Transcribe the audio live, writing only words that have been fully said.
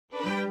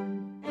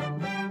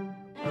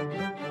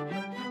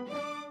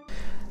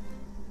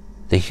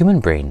The human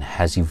brain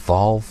has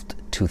evolved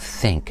to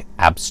think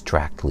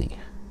abstractly.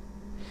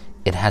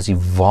 It has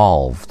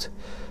evolved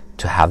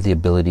to have the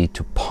ability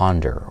to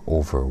ponder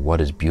over what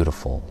is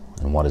beautiful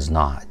and what is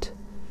not.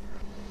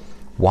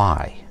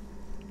 Why?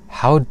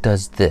 How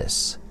does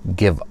this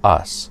give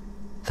us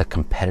the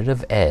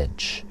competitive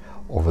edge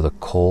over the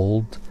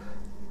cold,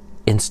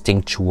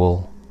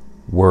 instinctual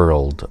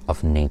world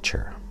of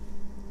nature?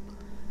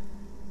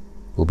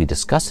 We'll be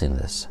discussing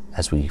this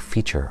as we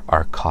feature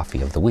our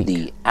coffee of the week.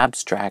 The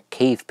abstract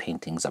cave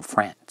paintings of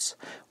France,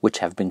 which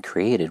have been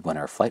created when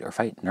our flight or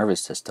fight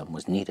nervous system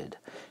was needed.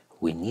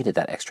 We needed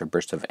that extra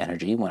burst of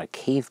energy when a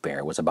cave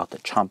bear was about to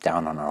chomp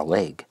down on our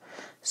leg.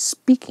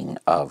 Speaking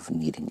of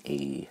needing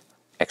a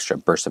extra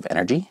burst of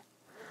energy,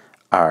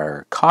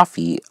 our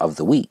coffee of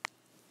the week,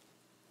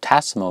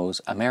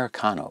 Tassimo's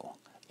Americano,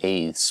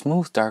 a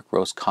smooth dark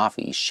roast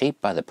coffee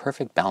shaped by the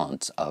perfect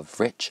balance of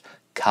rich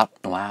Cap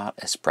Noir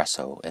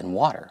espresso and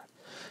water.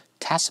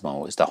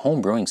 Tassimo is the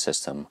home brewing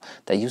system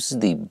that uses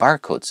the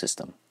barcode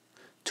system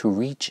to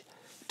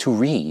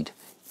read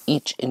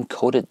each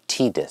encoded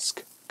tea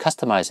disc,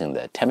 customizing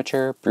the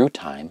temperature, brew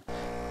time,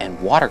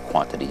 and water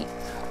quantity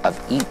of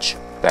each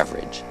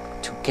beverage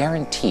to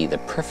guarantee the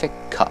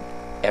perfect cup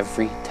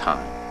every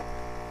time.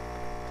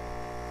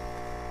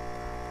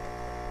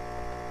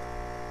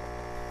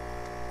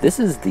 This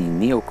is the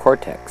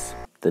neocortex,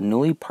 the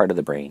newly part of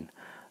the brain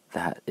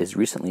that is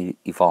recently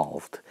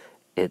evolved.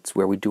 It's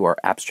where we do our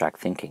abstract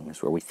thinking.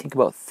 It's where we think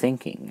about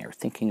thinking or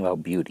thinking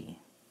about beauty.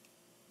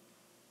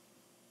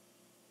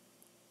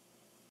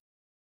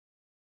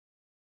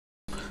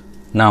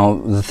 Now,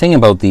 the thing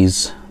about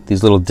these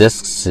little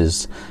discs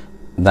is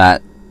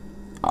that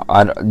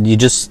you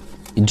just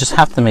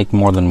have to make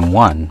more than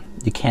one.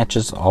 You can't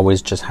just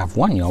always just have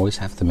one. You always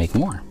have to make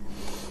more.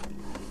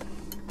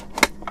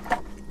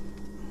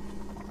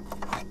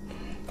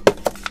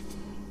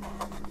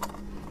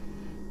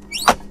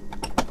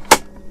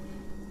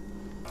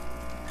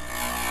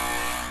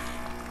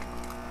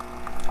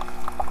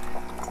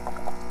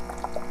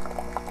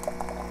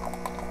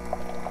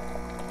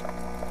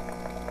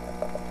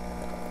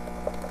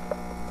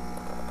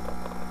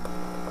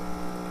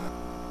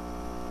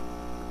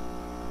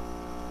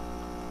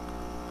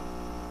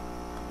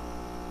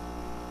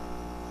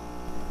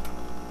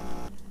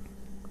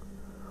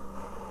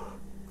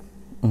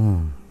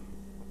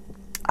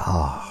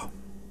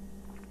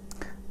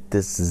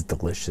 This is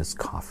delicious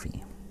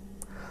coffee.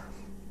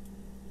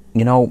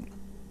 You know,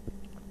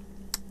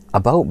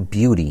 about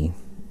beauty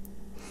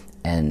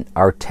and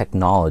our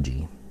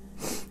technology,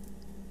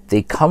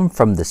 they come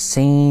from the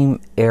same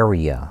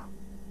area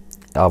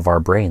of our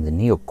brain, the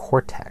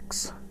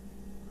neocortex.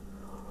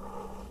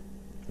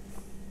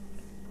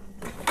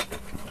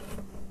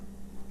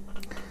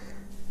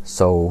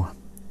 So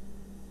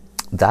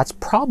that's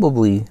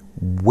probably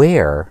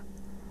where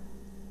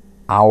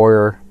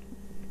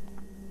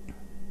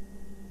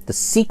the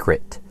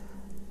secret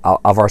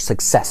of our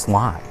success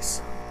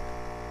lies.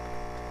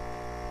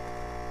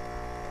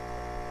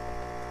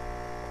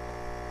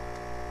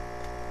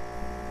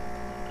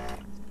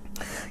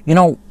 You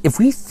know, if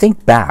we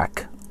think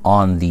back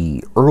on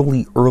the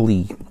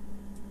early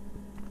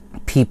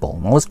people,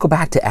 now let's go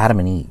back to Adam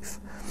and Eve,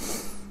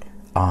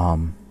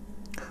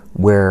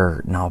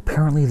 where now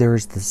apparently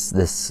there's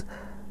this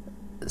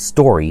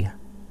story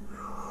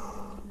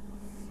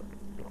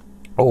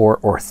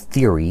or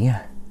theory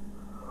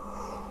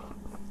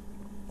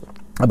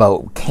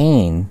about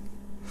Cain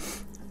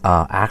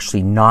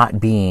actually not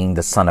being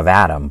the son of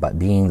Adam, but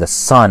being the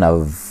son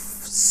of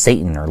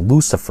Satan or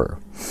Lucifer,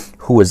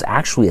 who was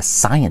actually a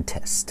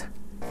scientist.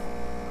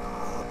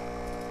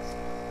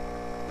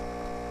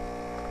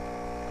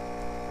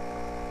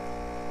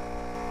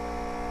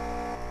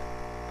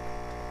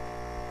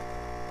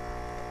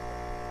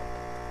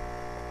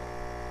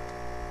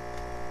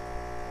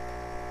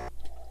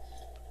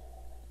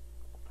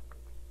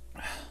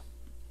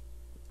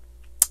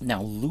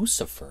 Now,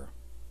 Lucifer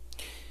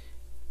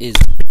is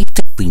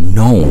basically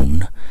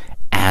known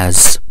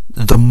as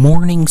the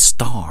morning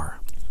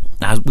star.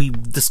 Now, we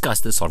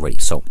discussed this already,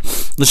 so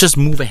let's just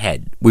move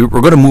ahead. We're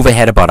going to move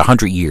ahead about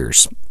 100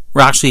 years.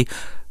 We're actually,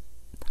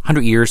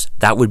 100 years,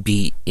 that would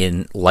be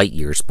in light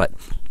years, but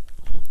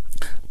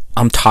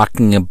I'm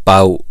talking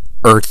about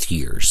Earth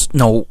years.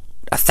 No,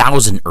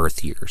 1,000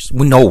 Earth years.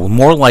 No,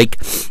 more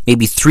like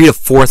maybe 3,000 to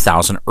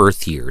 4,000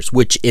 Earth years,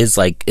 which is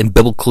like, in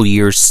biblical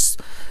years,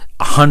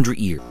 100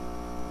 years.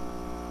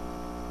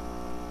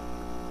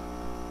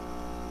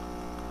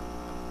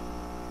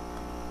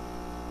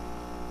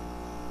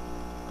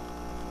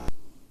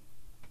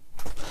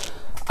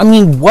 I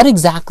mean, what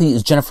exactly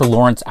is Jennifer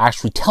Lawrence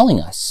actually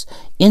telling us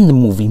in the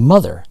movie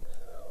Mother?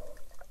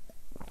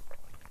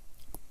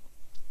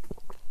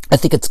 I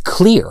think it's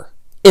clear.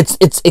 It's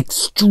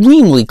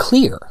extremely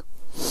clear.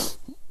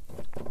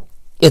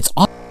 It's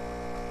on.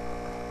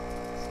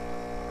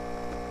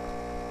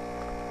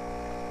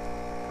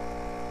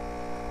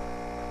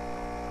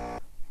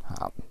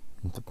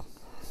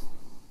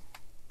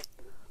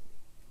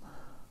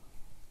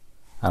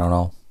 I don't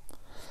know.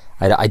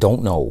 I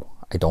don't know.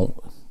 I don't.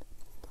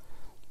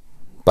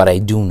 but I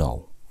do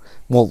know.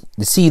 Well,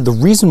 you see, the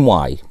reason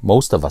why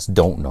most of us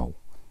don't know.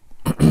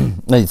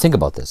 Now you think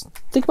about this.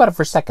 Think about it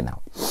for a second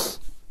now.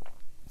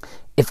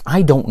 If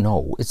I don't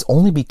know, it's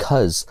only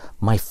because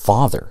my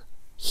father,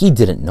 he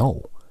didn't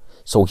know.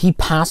 So he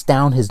passed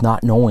down his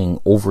not knowing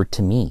over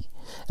to me.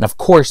 And of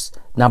course,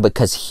 now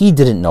because he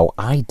didn't know,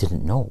 I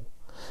didn't know.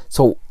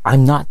 So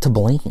I'm not to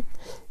blame.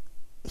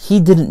 He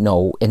didn't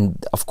know,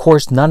 and of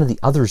course none of the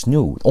others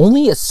knew.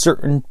 Only a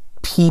certain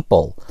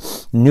people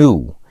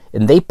knew,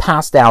 and they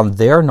passed down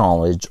their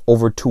knowledge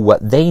over to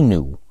what they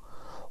knew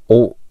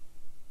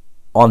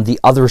on the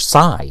other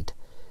side.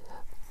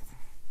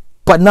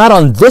 But not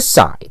on this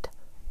side.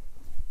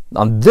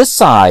 On this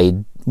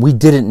side, we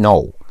didn't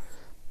know.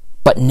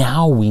 But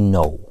now we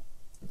know.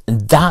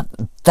 And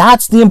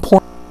that's the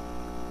important.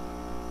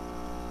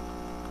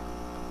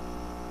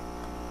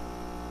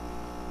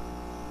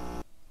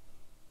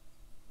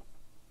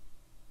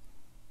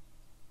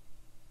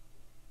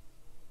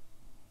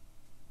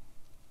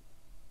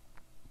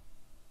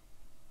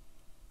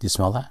 Do you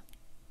smell that?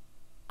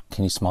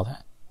 Can you smell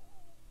that?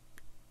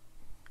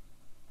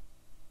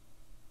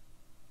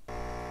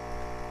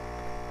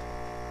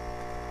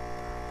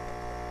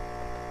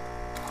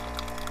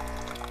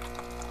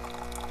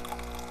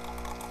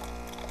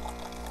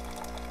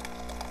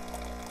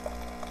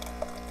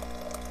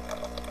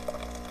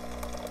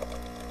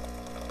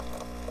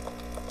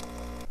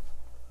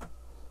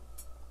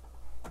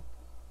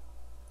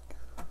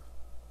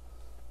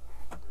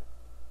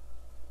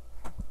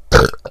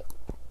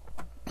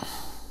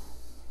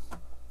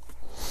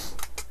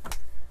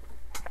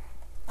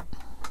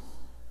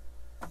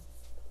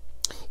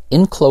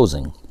 In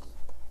closing,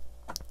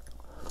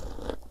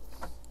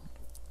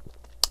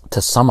 to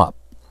sum up,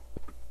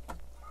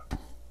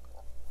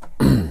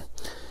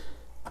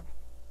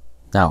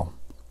 now,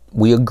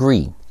 we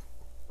agree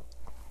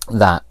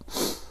that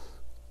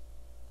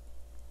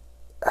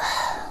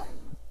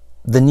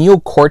the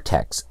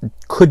neocortex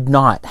could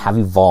not have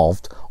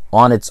evolved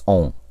on its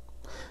own.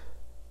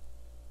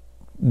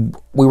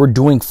 We were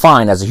doing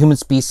fine as a human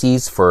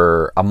species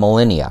for a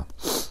millennia,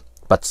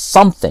 but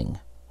something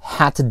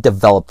had to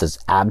develop this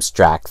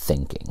abstract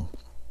thinking.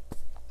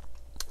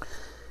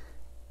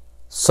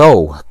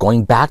 So,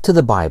 going back to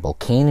the Bible,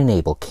 Cain and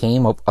Abel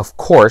came up, of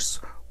course,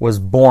 was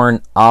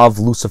born of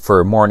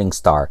Lucifer, morning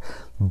star,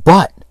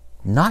 but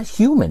not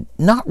human,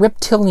 not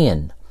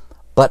reptilian,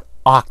 but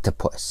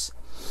octopus.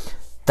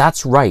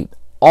 That's right.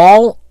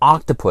 All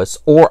octopus,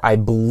 or I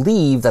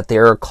believe that they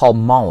are called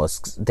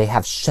mollusks, they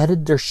have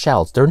shedded their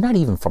shells. They're not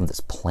even from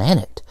this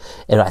planet.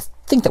 And I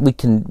think that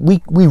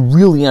we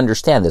really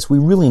understand this. We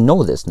really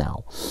know this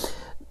now.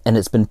 And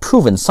it's been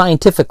proven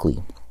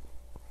scientifically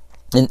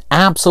in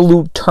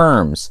absolute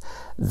terms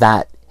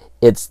that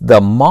it's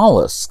the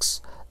mollusks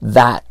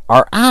that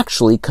are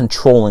actually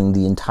controlling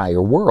the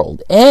entire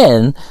world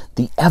and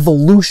the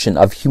evolution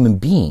of human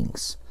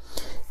beings.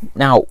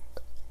 Now,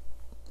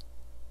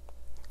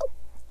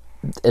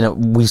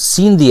 and we've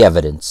seen the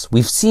evidence.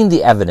 We've seen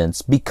the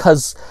evidence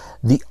because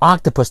the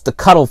octopus, the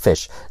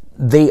cuttlefish,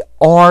 they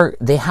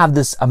have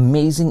this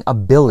amazing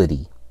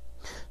ability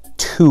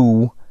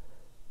to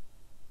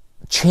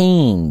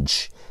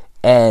change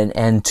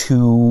and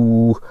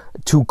to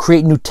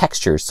create new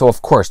textures. So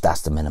of course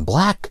that's the Men in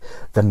Black.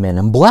 The Men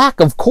in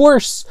Black, of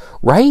course,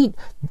 right?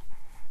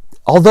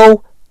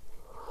 Although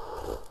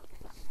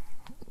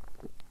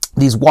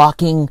these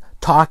walking,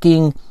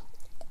 talking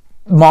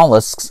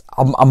mollusks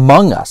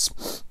among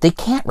us, they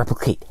can't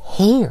replicate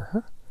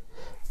hair,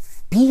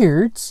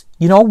 beards.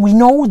 You know, we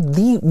know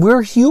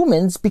we're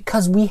humans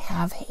because we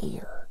have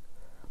hair.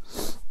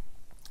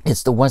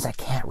 It's the ones that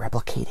can't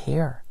replicate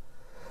hair.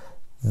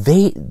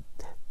 They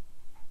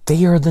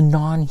are the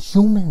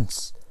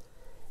non-humans.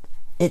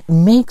 It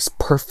makes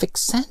perfect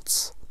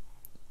sense.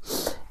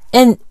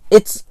 And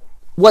it's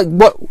what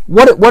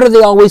are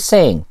they always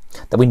saying?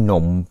 That we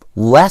know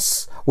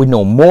less, we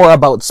know more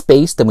about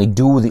space than we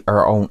do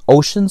our own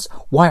oceans.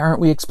 Why aren't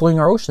we exploring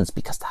our oceans?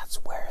 Because that's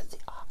where the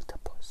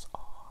octopus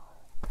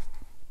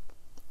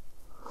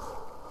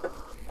are.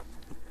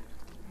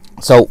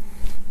 So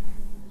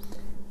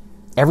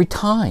every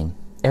time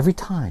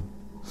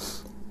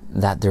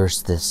that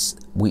there's this,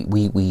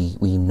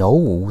 we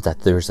know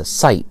that there's a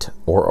sight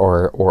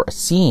or a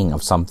seeing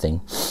of something,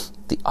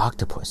 the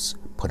octopus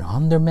put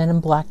on their Men in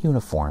Black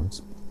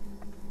uniforms,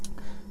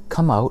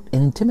 come out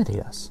and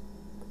intimidate us.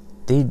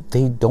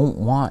 They don't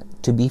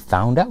want to be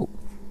found out.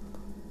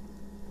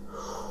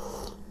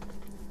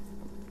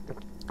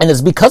 And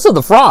it's because of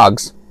the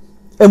frogs,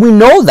 and we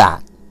know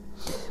that.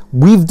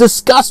 We've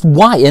discussed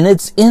why, and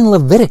it's in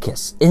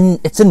Leviticus,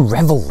 it's in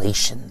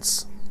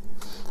Revelations.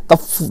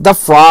 The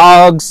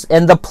frogs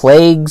and the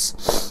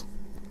plagues,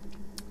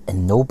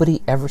 and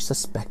nobody ever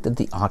suspected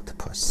the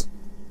octopus.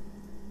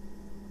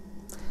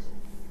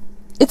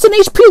 It's an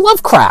H.P.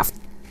 Lovecraft.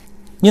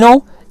 You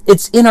know,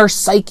 it's in our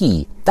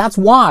psyche. That's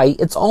why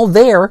it's all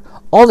there.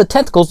 All the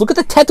tentacles. Look at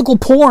the tentacle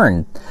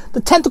porn.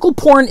 The tentacle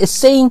porn is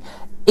saying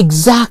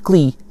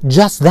exactly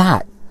just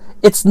that.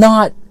 It's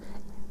not,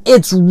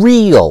 it's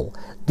real.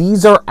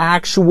 These are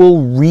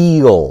actual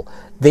real.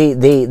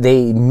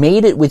 They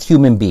made it with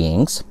human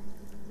beings,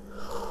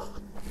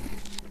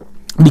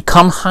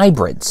 become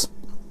hybrids.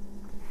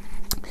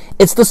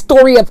 It's the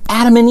story of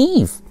Adam and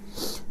Eve.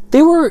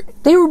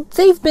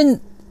 They've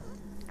been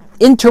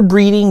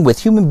interbreeding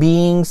with human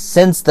beings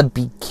since the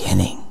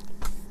beginning.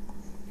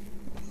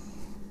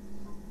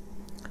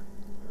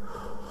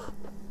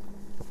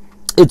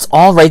 It's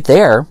all right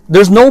there.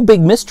 There's no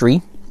big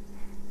mystery.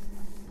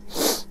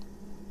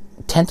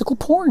 Tentacle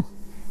porn.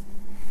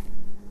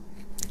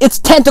 It's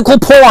tentacle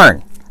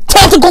porn.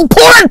 Tentacle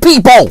porn,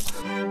 people!